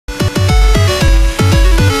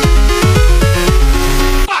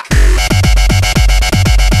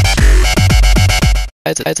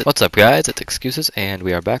What's up guys, it's Excuses, and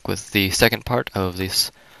we are back with the second part of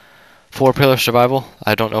this 4-pillar survival.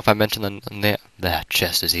 I don't know if I mentioned that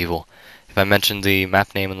chest is evil. If I mentioned the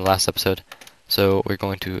map name in the last episode. So we're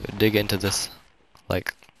going to dig into this,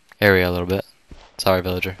 like, area a little bit. Sorry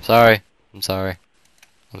villager, sorry. I'm sorry.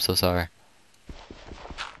 I'm so sorry.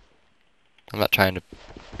 I'm not trying to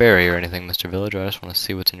bury or anything, Mr. Villager, I just want to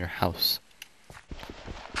see what's in your house.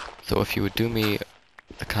 So if you would do me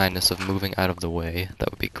the kindness of moving out of the way,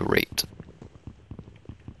 that would be great.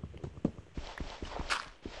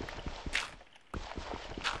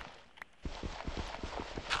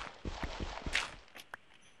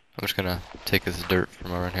 I'm just gonna take this dirt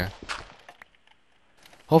from around here.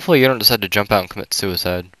 Hopefully you don't decide to jump out and commit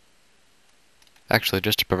suicide. Actually,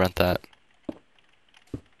 just to prevent that.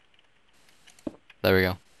 There we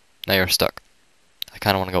go. Now you're stuck. I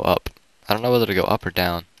kinda wanna go up. I don't know whether to go up or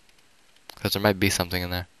down, because there might be something in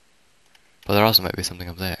there. But there also might be something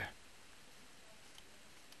up there.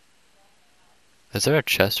 Is there a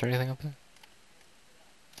chest or anything up there?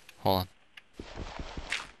 Hold on.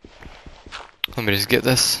 Let me just get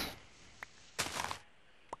this.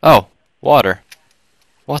 Oh! Water!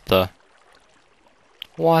 What the?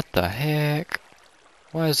 What the heck?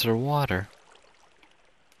 Why is there water?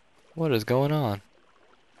 What is going on?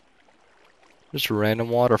 Just a random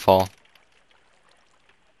waterfall.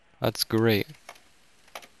 That's great.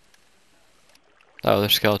 Oh,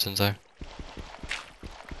 there's skeletons there.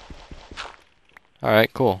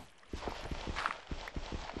 Alright, cool.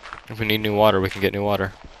 If we need new water, we can get new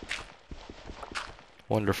water.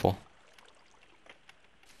 Wonderful.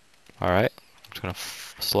 Alright, I'm just gonna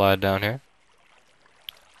slide down here.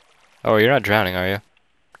 Oh, you're not drowning, are you?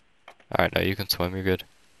 Alright, no, you can swim, you're good.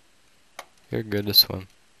 You're good to swim.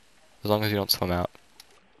 As long as you don't swim out.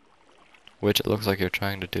 Which it looks like you're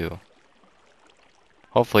trying to do.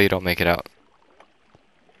 Hopefully you don't make it out.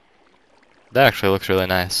 That actually looks really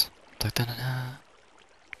nice.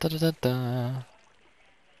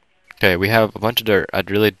 Okay, we have a bunch of dirt. I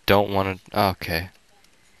really don't want to... Okay.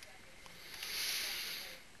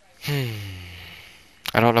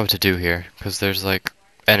 I don't know what to do here, because there's like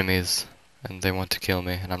enemies, and they want to kill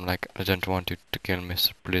me, and I'm like, I don't want you to kill me,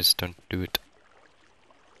 so please don't do it.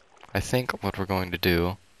 I think what we're going to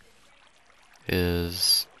do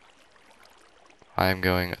is... I'm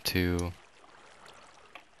going to...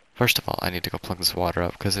 First of all, I need to go plug this water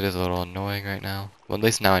up, because it is a little annoying right now. Well, at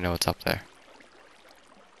least now I know it's up there.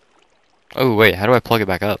 Oh, wait, how do I plug it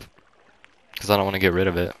back up? Because I don't want to get rid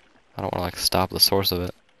of it. I don't want to, like, stop the source of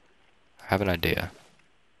it. I have an idea.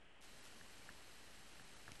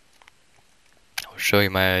 I'll show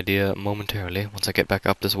you my idea momentarily, once I get back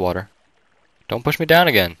up this water. Don't push me down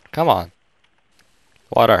again! Come on!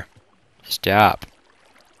 Water! Stop!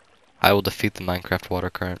 I will defeat the Minecraft water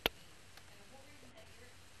current.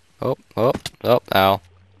 Oh, oh, oh, ow.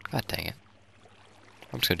 God dang it.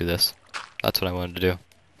 I'm just gonna do this. That's what I wanted to do.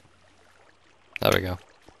 There we go.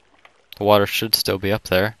 The water should still be up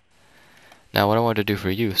there. Now what I wanted to do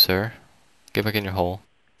for you, sir, get back in your hole,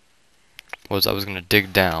 was I was gonna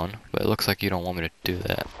dig down, but it looks like you don't want me to do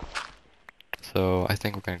that. So I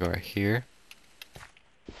think we're gonna go right here.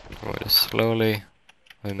 We're going to slowly,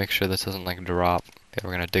 let me make sure this doesn't like drop. Okay,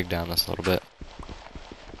 we're gonna dig down this a little bit.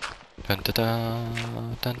 Dun da da,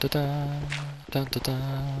 dun da da, dun da da,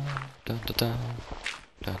 dun da da,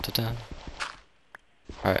 dun da da.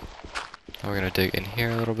 Alright, now we're gonna dig in here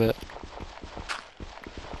a little bit.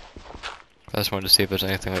 I just wanted to see if there's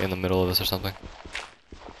anything like in the middle of this or something.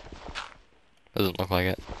 Doesn't look like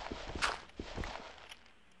it.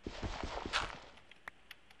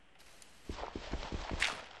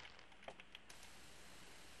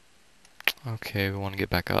 Okay, we want to get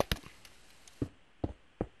back up.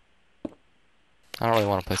 I don't really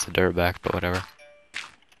want to place the dirt back, but whatever.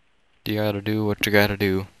 You gotta do what you gotta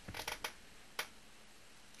do.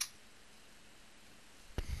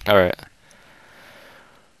 Alright.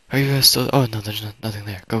 Are you guys still... Oh, no, there's nothing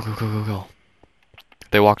there. Go, go, go, go, go.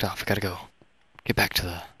 They walked off. We gotta go. Get back to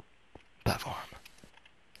the platform.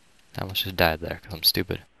 I almost just died there because I'm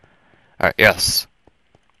stupid. Alright, yes.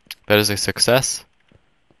 That is a success.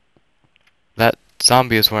 That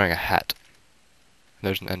zombie is wearing a hat.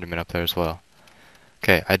 There's an Enderman up there as well.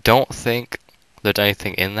 Okay, I don't think there's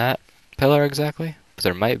anything in that pillar exactly. But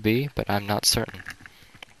there might be, but I'm not certain.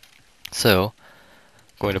 So,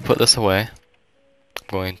 I'm going to put this away. I'm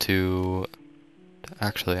going to...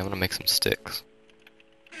 Actually, I'm going to make some sticks.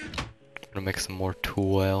 I'm going to make some more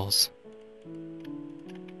tools.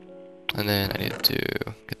 And then I need to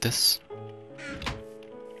get this.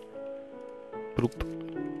 Boop.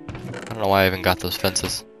 I don't know why I even got those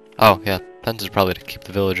fences. Oh, yeah, Fence is probably to keep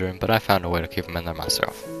the villager in, but I found a way to keep him in there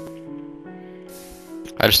myself.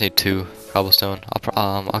 I just need 2 cobblestone.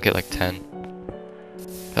 I'll get like 10.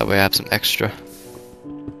 That way I have some extra.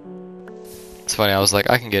 It's funny, I was like,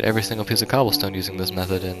 I can get every single piece of cobblestone using this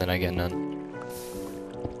method, and then I get none.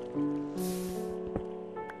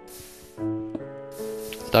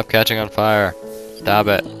 Stop catching on fire. Stop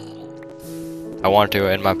it. I want you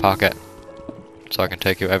in my pocket. So I can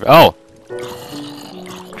take you every— Oh!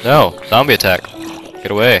 No! Zombie attack! Get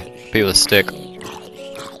away! Beat with a stick.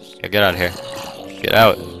 Yeah, get out of here. Get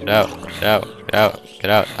out! Get out! Get out! Get out! Get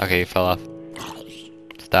out! Okay, you fell off.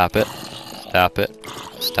 Stop it. Stop it.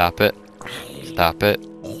 Stop it. Stop it.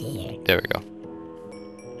 There we go.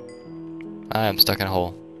 I am stuck in a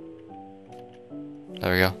hole.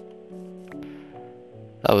 There we go.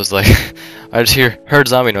 That was like, I just heard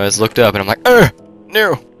zombie noise, looked up, and I'm like,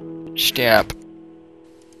 no! Stamp.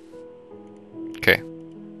 Okay.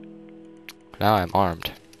 Now I'm armed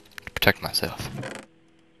to protect myself.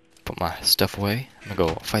 Put my stuff away. I'm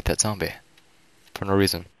gonna go fight that zombie. For no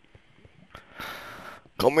reason.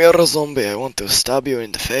 Come here, zombie. I want to stab you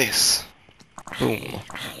in the face. Boom.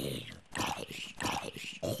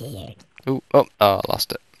 Ooh, oh, I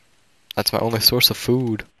lost it. That's my only source of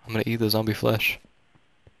food. I'm gonna eat the zombie flesh.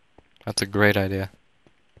 That's a great idea.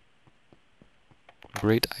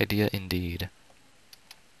 Great idea indeed.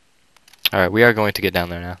 Alright, we are going to get down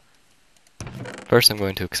there now. First, I'm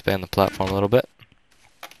going to expand the platform a little bit.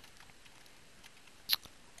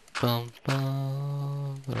 Bum,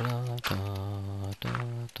 bum, da, da, da,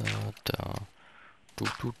 da, da. Do,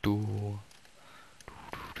 do, do.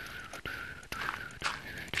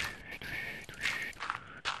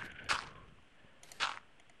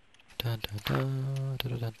 Da, da, da, da,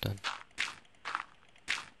 da, da, da.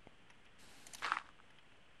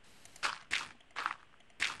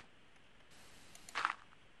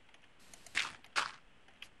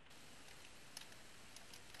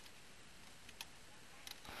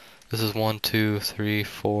 This is 1, 2, 3,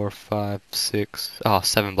 4, 5, 6. Oh,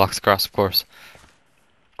 7 blocks across, of course.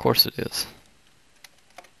 Of course it is.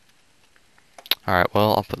 Alright,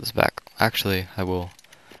 well, I'll put this back. Actually, I'll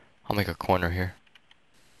make a corner here.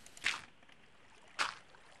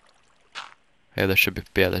 Yeah, there should be,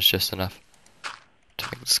 yeah, there's just enough to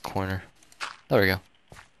make this corner. There we go.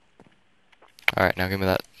 Alright, now give me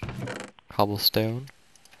that cobblestone.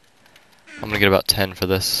 I'm gonna get about 10 for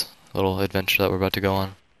this little adventure that we're about to go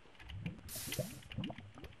on.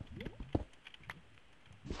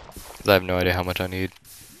 I have no idea how much I need.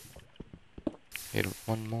 Need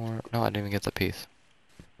one more. No, I didn't even get the piece.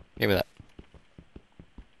 Give me that.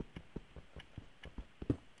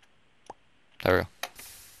 There we go.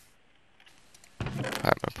 Alright,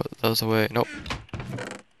 I'm gonna put those away. Nope.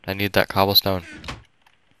 I need that cobblestone.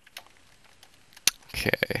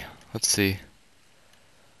 Okay, let's see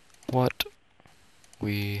what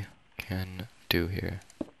we can do here.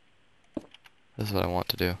 This is what I want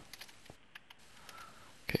to do.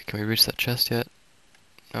 Okay, can we reach that chest yet?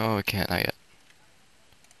 No, we can't, not yet.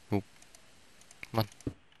 Oop. Come on.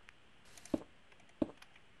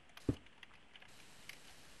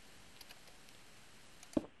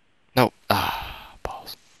 No! Ah,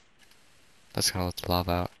 balls. That's gonna let the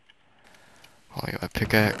lava out. I'll get my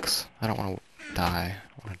pickaxe. I don't want to die. I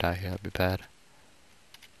don't want to die here, that'd be bad.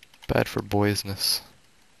 Bad for boysness.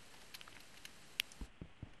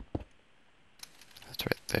 That's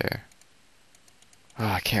right there. Oh,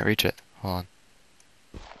 I can't reach it. Hold on.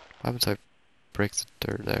 What happens if I break the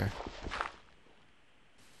dirt there?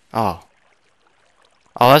 Oh.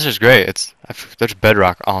 Oh, that's just great. There's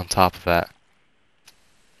bedrock on top of that.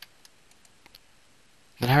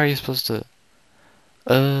 Then how are you supposed to...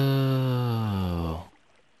 Oh.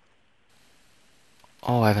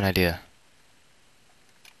 Oh, I have an idea.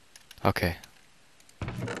 Okay.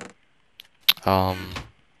 Kinda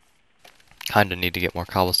need to get more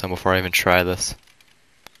cobblestone before I even try this.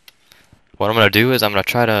 What I'm gonna do is I'm gonna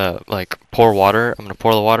try to like pour water. I'm gonna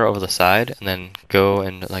pour the water over the side and then go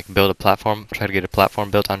and like build a platform. Try to get a platform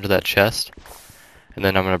built onto that chest. And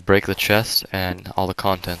then I'm gonna break the chest and all the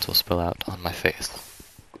contents will spill out on my face.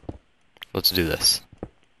 Let's do this.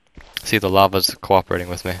 See, the lava's cooperating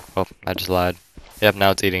with me. Oh, I just lied. Yep, now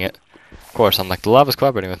it's eating it. Of course, I'm like, the lava's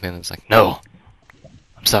cooperating with me, and it's like, no!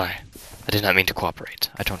 I'm sorry. I did not mean to cooperate.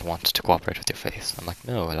 I don't want to cooperate with your face. I'm like,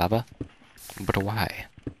 no, lava. But why?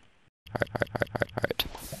 Alright.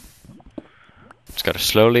 Just gotta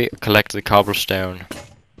slowly collect the cobblestone.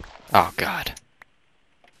 Oh, God.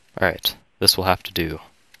 Alright, this will have to do.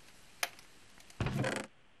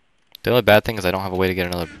 The only bad thing is I don't have a way to get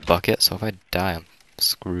another bucket, so if I die, I'm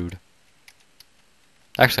screwed.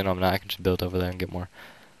 Actually, no, I'm not. I can just build over there and get more.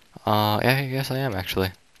 Yeah, yes I am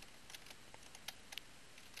actually.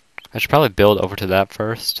 I should probably build over to that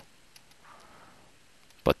first.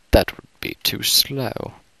 But that would be too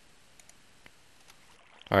slow.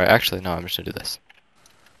 Alright, actually, no, I'm just gonna do this.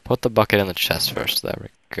 Put the bucket in the chest first. There we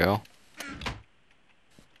go.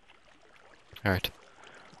 Alright.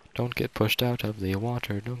 Don't get pushed out of the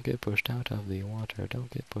water. Don't get pushed out of the water.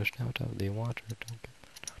 Don't get pushed out of the water. Don't get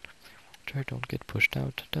water. Don't get pushed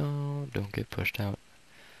out. Don't get pushed out.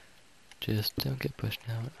 Just don't get pushed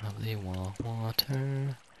out of the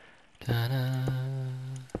water. Da-da.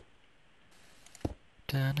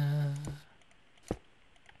 Da-da.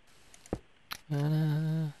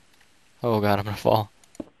 Da-da. Oh god, I'm gonna fall.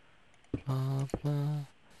 Ba-ba.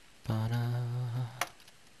 Ba-da.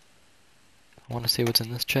 I want to see what's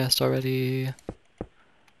in this chest already.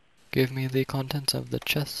 Give me the contents of the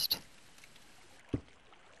chest.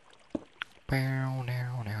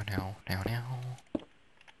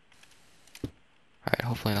 Alright,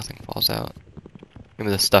 hopefully nothing falls out. Give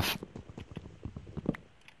me this stuff.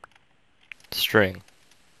 String.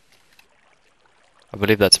 I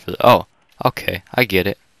believe that's for the— oh, okay, I get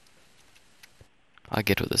it. I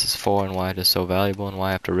get what this is for and why it is so valuable and why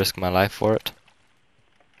I have to risk my life for it.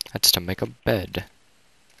 That's to make a bed.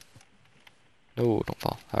 No, don't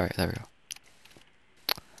fall. Alright, there we go.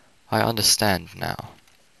 I understand now.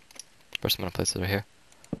 First I'm gonna place it right here.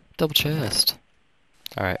 Double chest.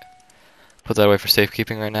 Alright. Put that away for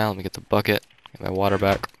safekeeping right now. Let me get the bucket. Get my water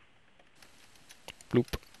back.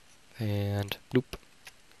 Bloop. And bloop.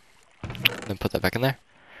 Then put that back in there.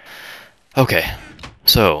 Okay.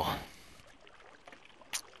 So.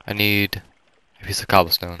 I need a piece of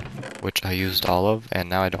cobblestone, which I used all of, and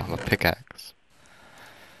now I don't have a pickaxe.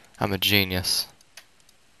 I'm a genius.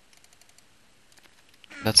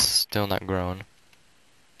 That's still not grown.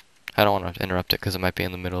 I don't want to interrupt it because it might be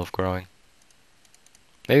in the middle of growing.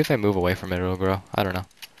 Maybe if I move away from it, it'll grow. I don't know.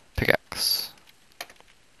 Pickaxe.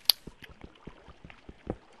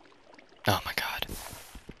 Oh my god.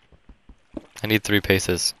 I need 3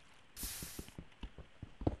 paces.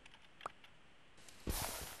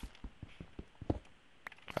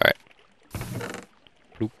 Alright.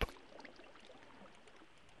 Bloop.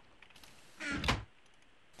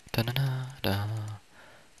 Da-da-da-da.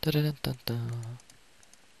 Da-da-da-da-da.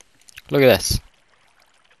 Look at this.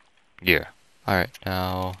 Yeah. Alright,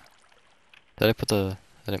 now I didn't put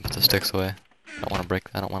the sticks away. I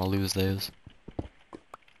don't want to lose those.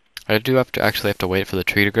 I do actually have to wait for the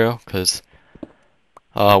tree to grow, because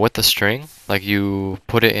with the string, like you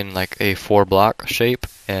put it in like a 4-block shape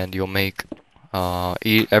and you'll make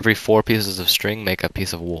every 4 pieces of string make a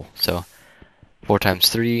piece of wool. So 4 times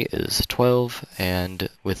 3 is 12, and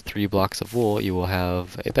with 3 blocks of wool you will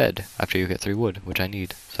have a bed after you get 3 wood, which I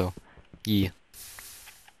need. So yeah.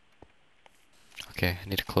 Okay, I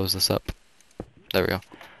need to close this up. There we go.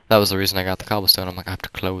 That was the reason I got the cobblestone. I'm like, I have to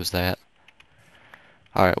close that.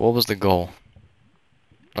 Alright, what was the goal?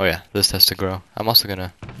 Oh yeah, this has to grow. I'm also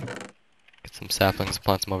gonna get some saplings and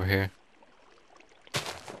plant them over here.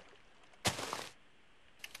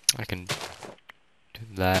 I can do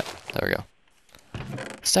that. There we go.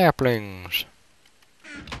 Saplings!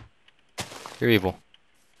 You're evil.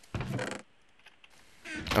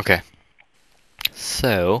 Okay.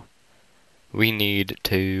 So, we need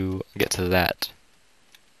to get to that.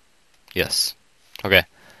 Yes. Okay.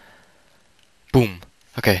 Boom.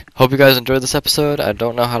 Okay, hope you guys enjoyed this episode. I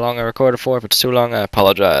don't know how long I recorded for. If it's too long, I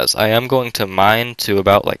apologize. I am going to mine to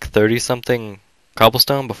about like 30-something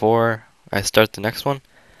cobblestone before I start the next one.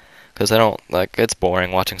 Because I don't, like, it's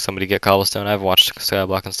boring watching somebody get cobblestone. I've watched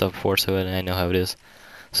Skyblock and stuff before, so I know how it is.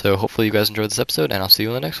 So hopefully you guys enjoyed this episode, and I'll see you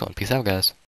in the next one. Peace out, guys.